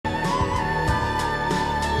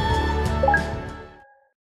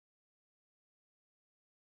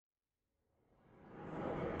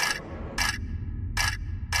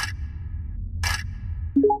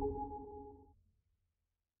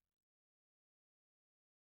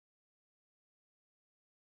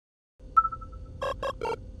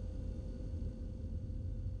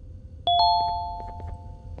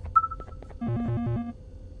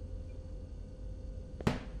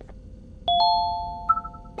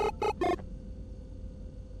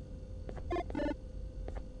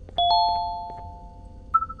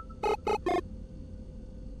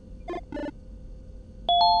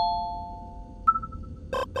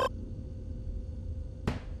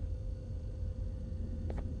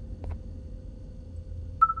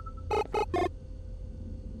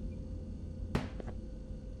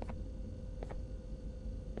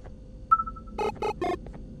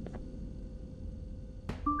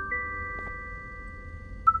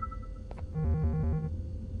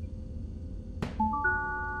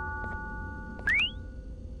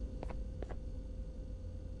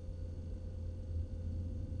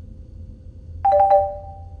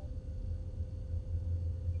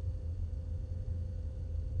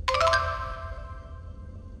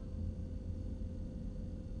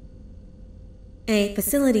A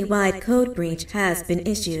facility-wide code breach has been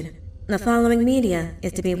issued. The following media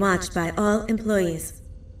is to be watched by all employees.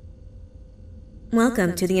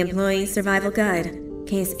 Welcome to the Employee Survival Guide,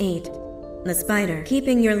 Case 8. The spider.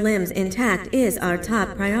 Keeping your limbs intact is our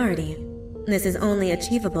top priority. This is only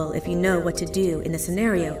achievable if you know what to do in the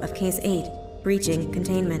scenario of Case 8, breaching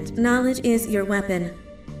containment. Knowledge is your weapon.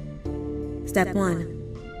 Step 1.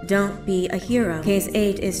 Don't be a hero. Case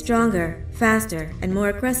 8 is stronger, faster, and more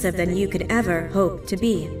aggressive than you could ever hope to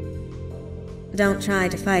be. Don't try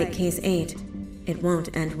to fight Case 8. It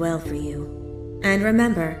won't end well for you. And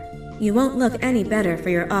remember, you won't look any better for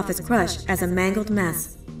your office crush as a mangled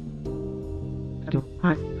mess.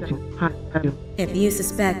 If you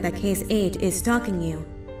suspect that Case 8 is stalking you,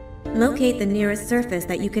 locate the nearest surface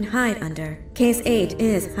that you can hide under. Case 8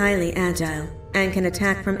 is highly agile and can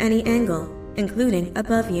attack from any angle, including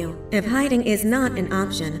above you. If hiding is not an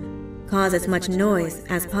option, cause as much noise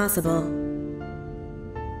as possible.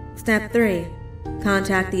 Step 3.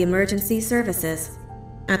 Contact the emergency services.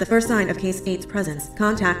 At the first sign of Case 8's presence,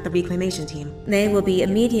 contact the reclamation team. They will be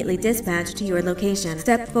immediately dispatched to your location.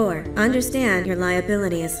 Step 4. Understand your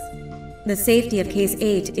liabilities. The safety of Case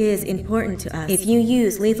 8 is important to us. If you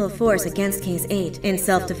use lethal force against Case 8, in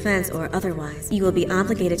self-defense or otherwise, you will be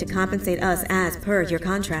obligated to compensate us as per your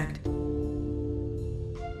contract.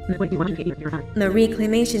 The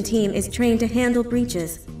reclamation team is trained to handle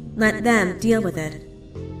breaches. Let them deal with it.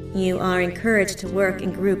 You are encouraged to work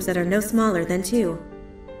in groups that are no smaller than 2.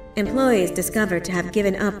 Employees discovered to have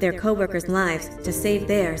given up their coworkers' lives to save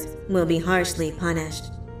theirs will be harshly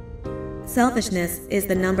punished. Selfishness is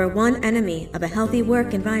the #1 enemy of a healthy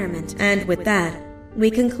work environment, and with that,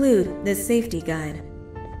 we conclude this safety guide.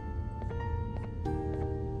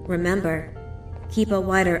 Remember, keep a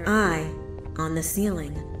wider eye on the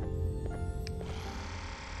ceiling.